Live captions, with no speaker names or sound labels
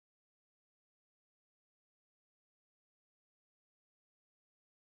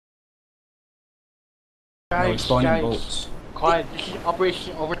No, it's spawning guys, bolts. quiet. This is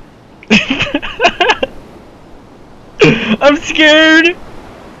Operation Over. I'm scared.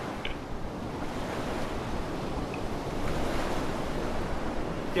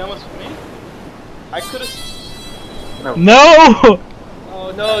 You almost with me? I could've. No.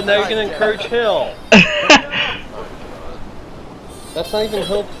 Oh no, now you're gonna encourage Hill. That's not even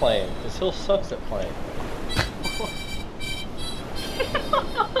Hill playing, because Hill sucks at playing.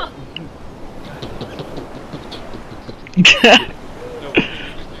 No,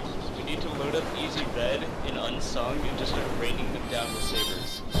 we need to load up Easy Red in Unsung and just start raining them down with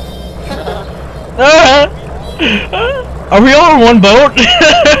sabers. Are we all on one boat?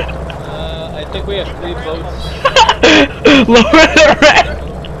 I think we have 3 boats. Lower the red.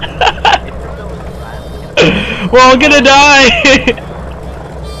 We're all gonna die.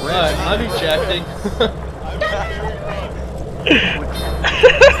 I'm ejecting.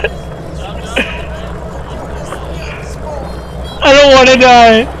 I don't want to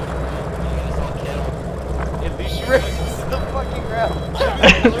die.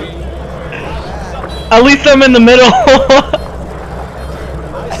 At least I'm in the middle.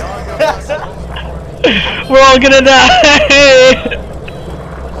 We're all gonna die.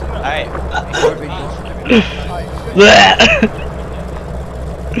 Alright.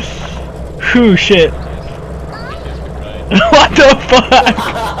 Whew, shit. What the fuck?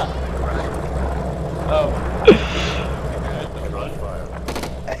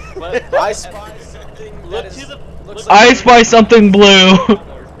 I spy something. I spy something blue.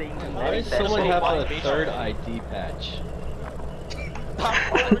 Why does someone have a 3rd ID patch?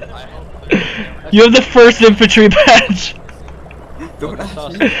 You have the 1st infantry patch.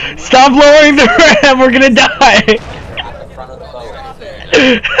 Stop lowering the ramp, we're gonna die.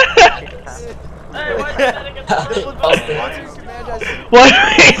 What?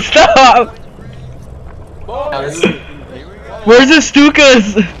 Stop! Where's the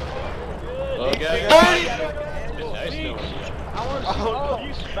Stukas?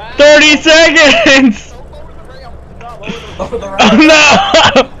 30 seconds! Oh no!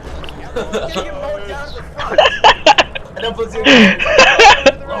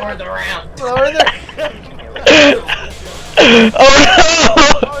 Lower the ramp. Oh no!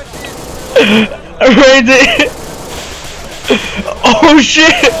 Right there. Oh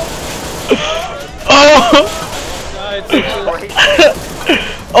shit! Oh!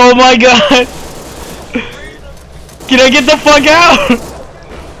 Oh my god! Can I get the fuck out?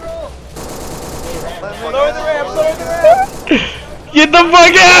 Lower the ramp! Get the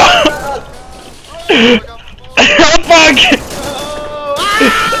fuck out! Oh fuck!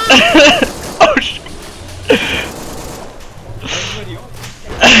 Oh shit!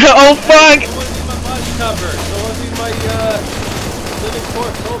 Oh fuck! Cover. So what's in my living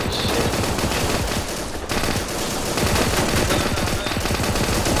corpse? Holy shit!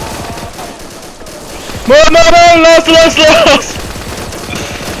 No, lost!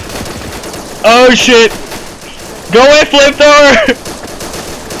 Oh shit! Go away, flamethrower!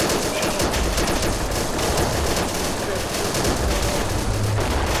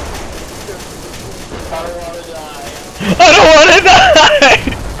 I don't wanna die!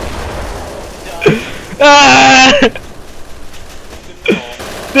 Ah!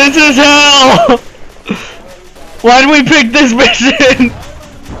 This is hell! Why did we pick this mission?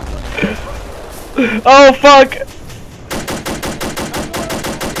 Oh fuck!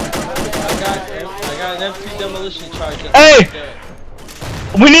 I got an MP demolition charge. Hey!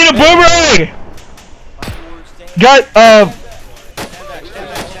 We need a boomerang! Got, fire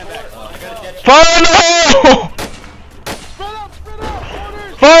in the hole!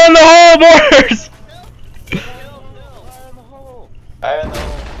 Fire in the hole, mortars! Fire in the hole.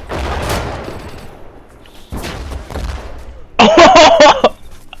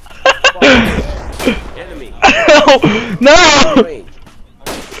 Enemy. No!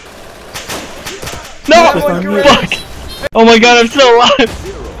 No! Fuck! Oh my god, I'm still alive!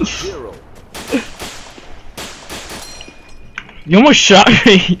 0. You almost shot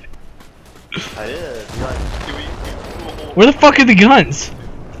me! I did. Where the fuck are the guns?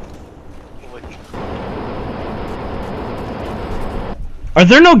 Are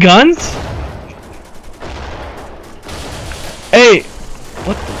there no guns? Hey!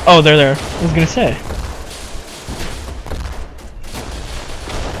 What the? Oh, they're there. I was gonna say.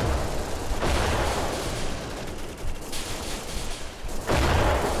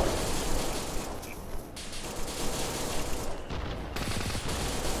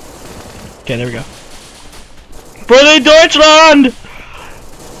 Okay, there we go. For Deutschland!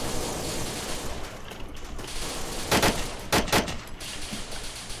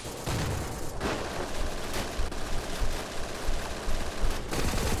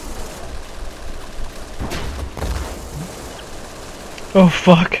 Oh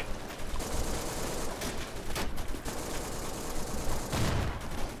fuck.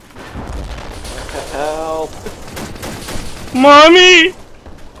 Help! Mommy!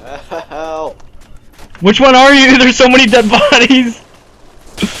 Help! Which one are you? There's so many dead bodies.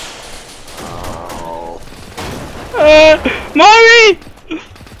 Oh. Mommy!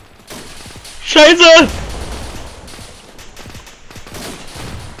 Scheiße!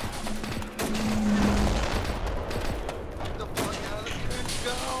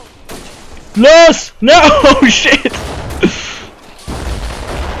 Los! No! Oh, shit!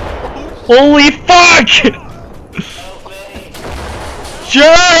 Holy fuck!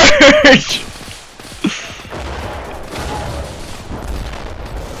 Church!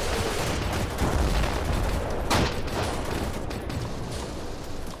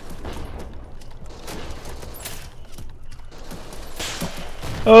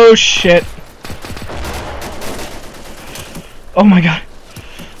 Oh shit. Oh my god.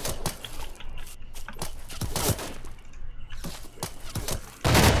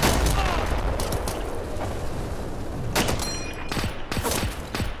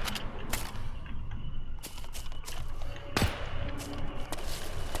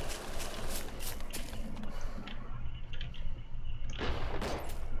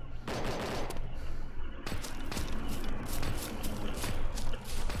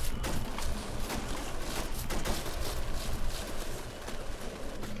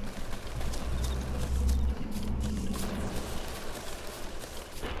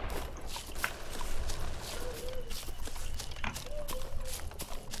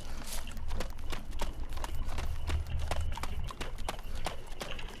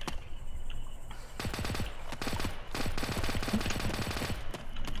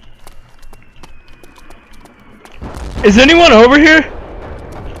 Is anyone over here?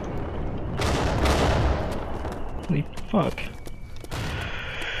 Holy fuck.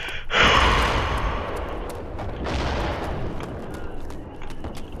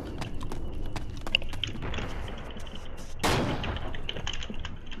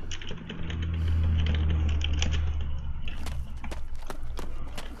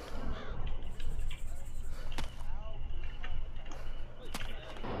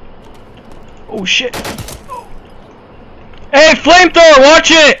 Oh shit. Hey, flamethrower,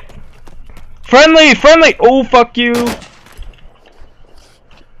 watch it! Friendly, friendly! Oh, fuck you.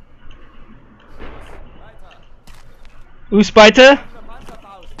 Uspaita?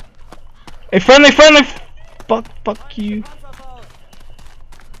 Hey, friendly, friendly! Fuck you.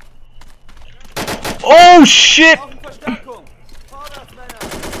 Oh, shit!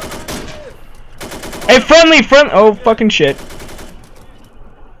 Hey, friendly, oh, fucking shit.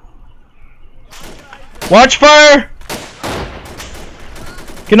 Watch fire!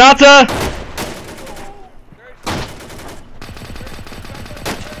 Ganata!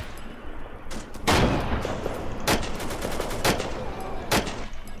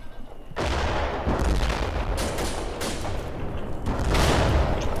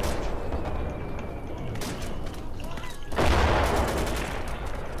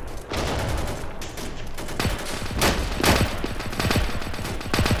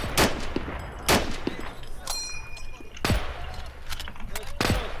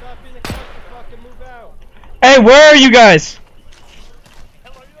 Hey, where are you guys?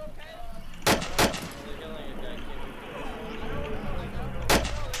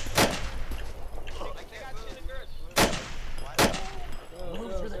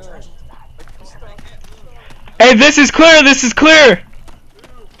 Hey, this is clear, this is clear!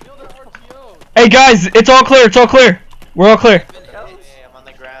 Hey guys, it's all clear, it's all clear. We're all clear.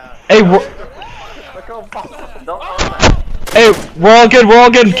 Hey, hey, we're all good, we're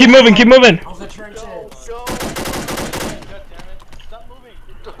all good. Keep moving, keep moving.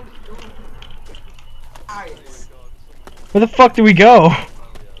 Where the fuck do we go?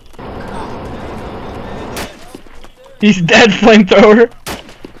 He's dead, flamethrower.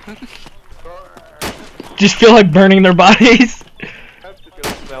 Just feel like burning their bodies.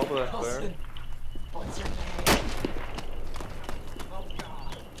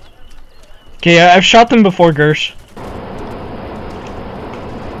 Okay, I've shot them before, Gersh.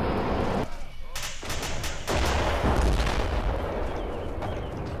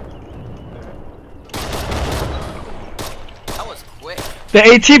 That was quick. The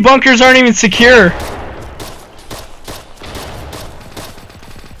AT bunkers aren't even secure.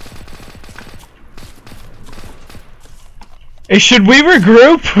 Hey, should we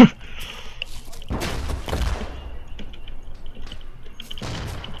regroup?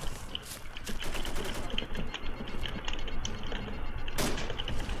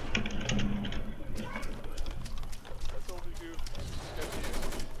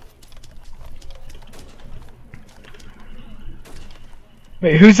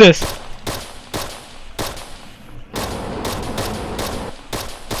 Wait, who's this? These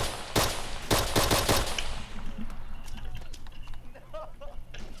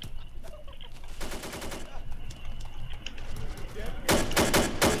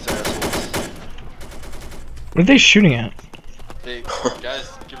assholes. What are they shooting at? Hey, guys,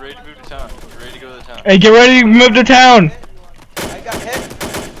 get ready to move to town. Get ready to go to the town. Hey, get ready to move to town! I got hit.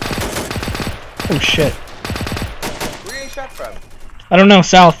 Oh shit. Where are you getting shot from? I don't know,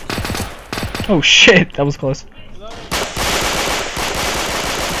 south. Oh shit, that was close. Where's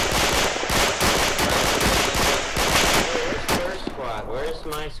squad? Where's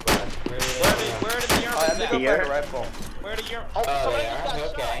my squad? Where Where did the Oh, armor go? here. Rifle. Where did your Oh, they are?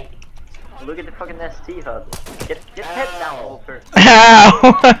 Okay. Look at the fucking ST hub. Get the head down, Walter. Ow!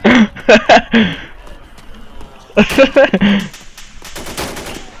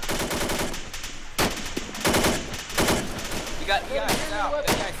 You got guys south. You got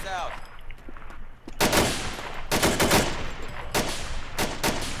guys south.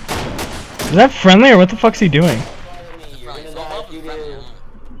 Is that friendly or what the fuck's he doing? You're gonna die if you do.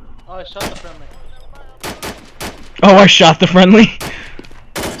 Oh, I shot the friendly. Oh, I shot the friendly. I'm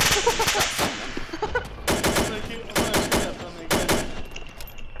gonna shoot that friendly again.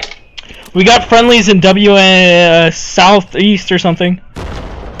 We got friendlies in southeast or something.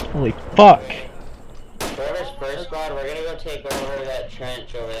 Holy fuck. Whoever's first squad, we're gonna go take over that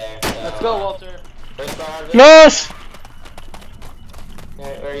trench over there. So, Let's go, Walter. First squad. Yes!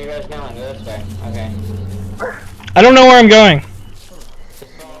 Where are you guys going? Go this way. Okay. I don't know where I'm going.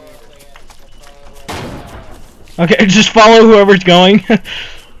 Okay, just follow whoever's going.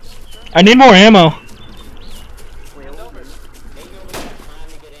 I need more ammo.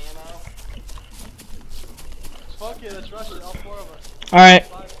 Fuck it, let's rush it, all four of us. Alright.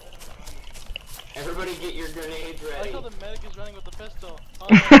 Everybody get your grenades I like ready. how the medic is running with the pistol. Oh,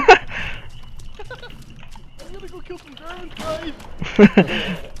 I'm gonna go kill some Germans, guys!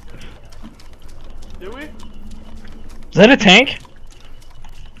 Do we? Is that a tank?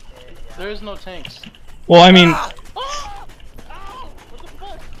 There is no tanks. Well, I mean... Oh! Ow! What the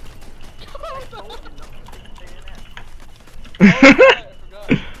fuck? Oh, I forgot.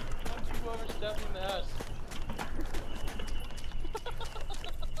 Fuck you, whoever stabbed me in the ass.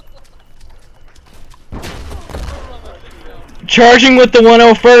 Charging with the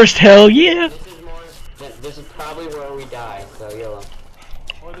 101st, hell yeah! This is probably where we die, so YOLO.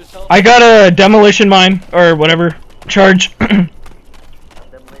 I got a demolition mine, or whatever. Charge. Drop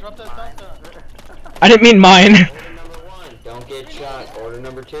that top down. I didn't mean mine. Order number 1, don't get shot. Order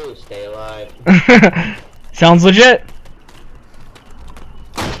number 2, stay alive. Sounds legit.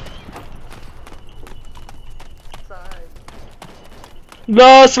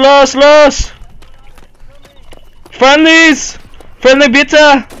 Los! Friendlies! Friendly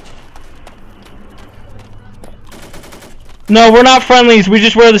bitte! No, we're not friendlies, we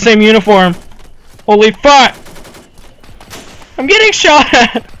just wear the same uniform. Holy fuck! I'm getting shot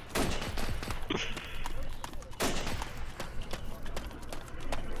at!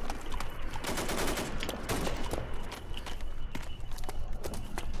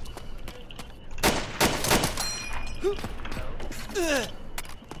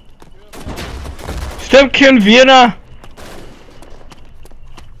 Stemken Vienna!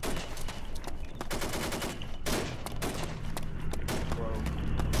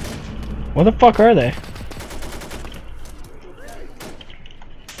 What the fuck are they?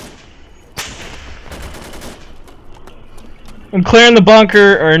 I'm clearing the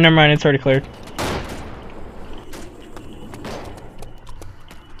bunker, or never mind, it's already cleared.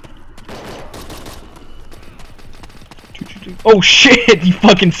 Oh shit, you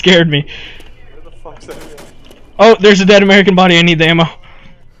fucking scared me. Where the fuck's that? Oh, there's a dead American body, I need the ammo.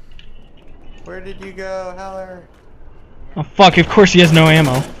 Where did you go, Heller? Oh fuck, of course he has no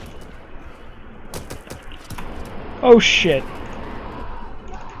ammo. Oh shit.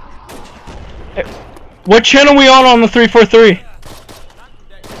 What channel we on the 343?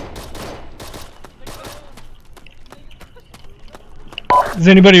 Does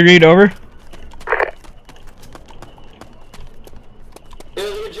anybody read over?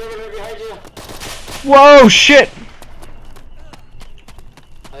 There's a German right behind you. Whoa, shit!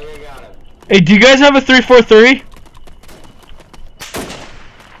 I think I got him. Hey, do you guys have a 343?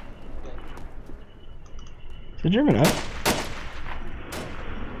 Is the German up?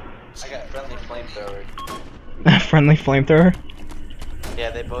 I got friendly flamethrower. Friendly flamethrower? Yeah,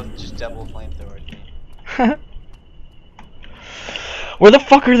 they both just double flamethrowered me. Where the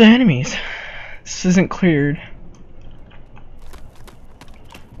fuck are the enemies? This isn't cleared.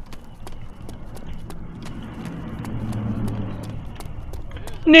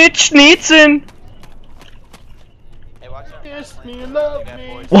 Nitch Nietzsche. Hey, watch out. Kiss me, love Bad me.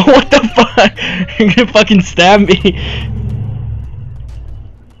 boys. What the fuck? You're gonna fucking stab me.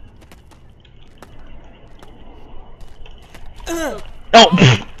 Oh.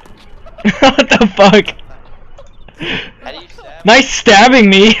 What the fuck? How do you stab? Nice stabbing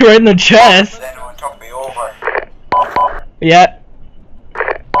me right in the chest. Anyone took me over. Yeah.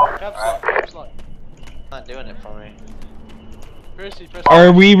 Caps lock. Not doing it for me. Percy, press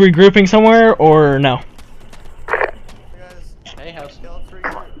Are we regrouping somewhere or no? Hey, house.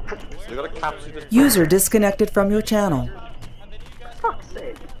 They got a capture this. User disconnected from your channel. Fuck's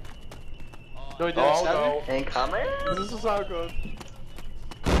sake. No, he didn't Oh stab no. Incoming? This is how it goes.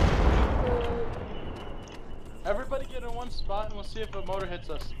 Everybody get in one spot and we'll see if a motor hits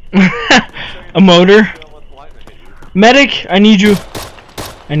us. A motor? Medic, I need you.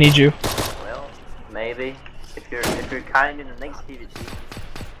 I need you. Well, maybe. If you're kind in the next PvG.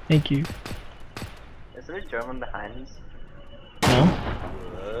 Thank you. Is there a German behind us? No?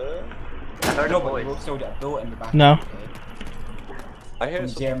 I heard a No, but voice. we also got a bullet in the back. No. I hear Some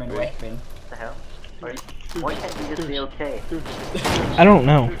something. German weapon. What the hell? Why can't you just be okay? I don't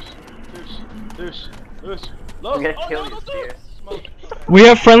know. Deuce. I'm gonna kill you, Spear. We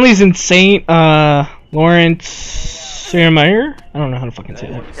have friendlies in St. Lawrence Sierra. I don't know how to fucking say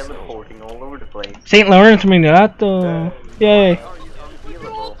that. Teleporting all over the place. St. Lawrence Minato. Yay.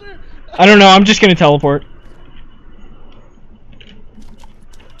 Unhealable. I don't know, I'm just gonna teleport.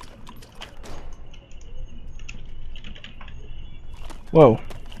 Whoa.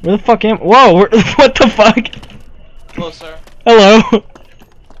 Where the fuck am Whoa, what the fuck? Hello, sir. Hello.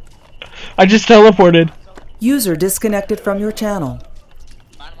 I just teleported. User disconnected from your channel.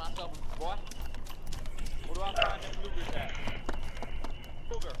 Mind myself, boy. What do I find them Lugers at?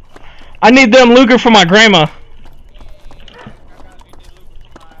 Cougar. I need them Luger for my grandma.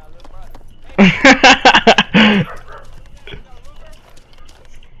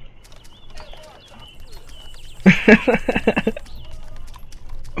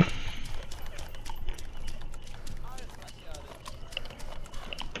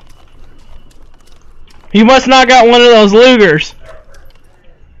 You must not got one of those Lugers.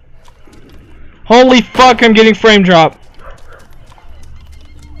 Holy fuck, I'm getting frame drop.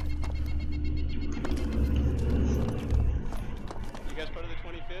 You guys part of the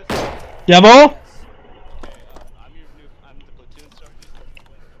 25th? Yeah, bo? I'm the platoon sergeant.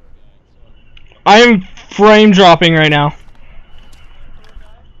 I am frame dropping right now.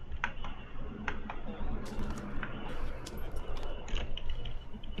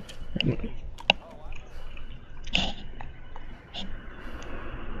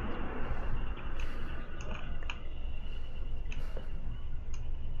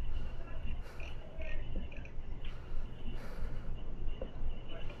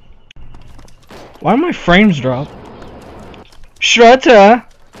 Why are my frames drop? Shruta!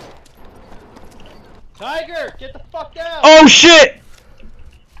 Tiger, get the fuck out! Oh shit!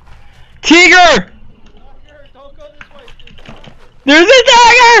 Tiger! Tiger, don't go this way. There's a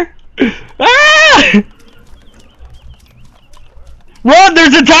tiger! Ah! Run,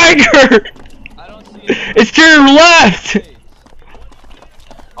 there's a tiger! I don't see it. It's to your left!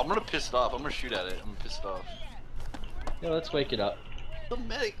 I'm gonna piss it off. I'm gonna shoot at it. I'm pissed off. Yeah, let's wake it up. The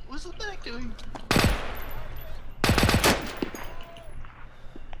medic. What's the medic doing?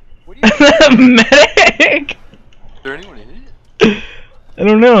 What are you Medic! Is there anyone in it? I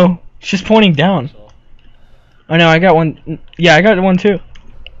don't know. It's just pointing down. Oh no, I got one. Yeah, I got one too.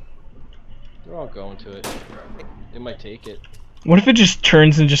 They're all going to it. They might take it. What if it just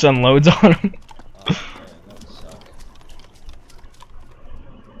turns and just unloads on him? Oh man, that would suck.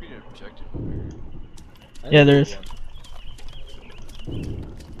 We need an objective over here. Yeah, there is.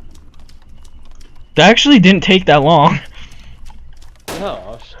 That actually didn't take that long.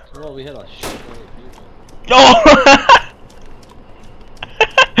 No, well, we had a shit load of people. Oh!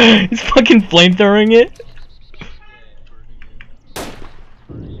 He's fucking flamethrowing it.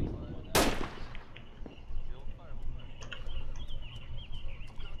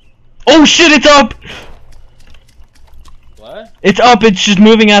 Oh shit, it's up! What? It's up, it's just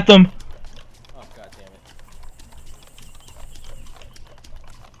moving at them. Oh god damn it.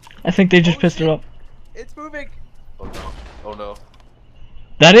 I think they just pissed it up. It's moving. Oh no. Oh no.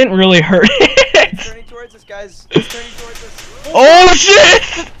 That didn't really hurt It's it. turning towards us, guys. It's turning towards us. Oh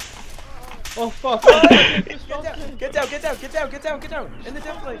shit! Oh fuck! Get down, get down, get down, get down, get down! In the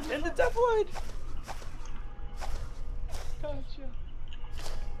depth line, in the depth line! Gotcha.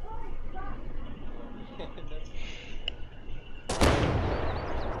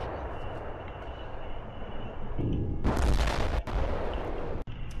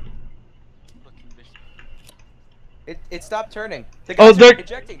 It stopped turning. The Oh, guys they're- are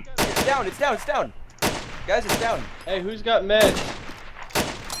ejecting. It's down. It's down. It's down. Guys, it's down. Hey, who's got meds?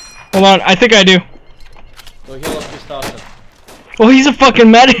 Hold on, I think I do. Go heal up Gustafsson. Oh, he's a fucking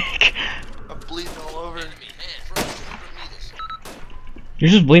medic. I'm bleeding all over. You're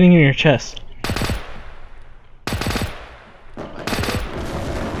just bleeding in your chest.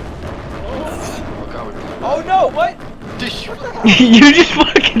 Oh no! What? You just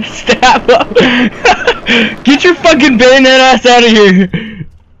fucking stab up. Get your fucking bayonet ass out of here.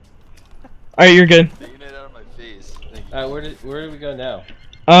 Alright, you're good. Taking it out of my face. Thank you. Alright, where do we go now?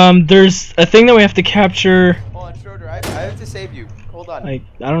 There's a thing that we have to capture. Hold on, Schroeder. I have to save you. Hold on. I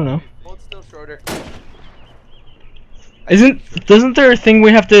don't know. Hold still, Schroeder. Doesn't there a thing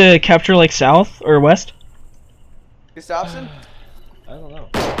we have to capture like south or west? Gustafsson? I don't know.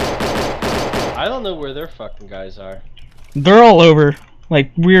 I don't know where their fucking guys are. They're all over.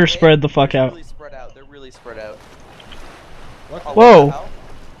 Like, we're spread the fuck out. Really spread out. They're really spread out. What the, Whoa.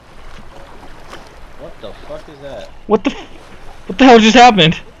 what the fuck is that? What the hell just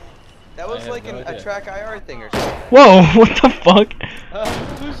happened? That was like no a idea. track IR thing or something. Whoa, what the fuck?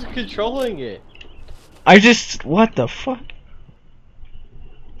 Who's controlling it? what the fuck?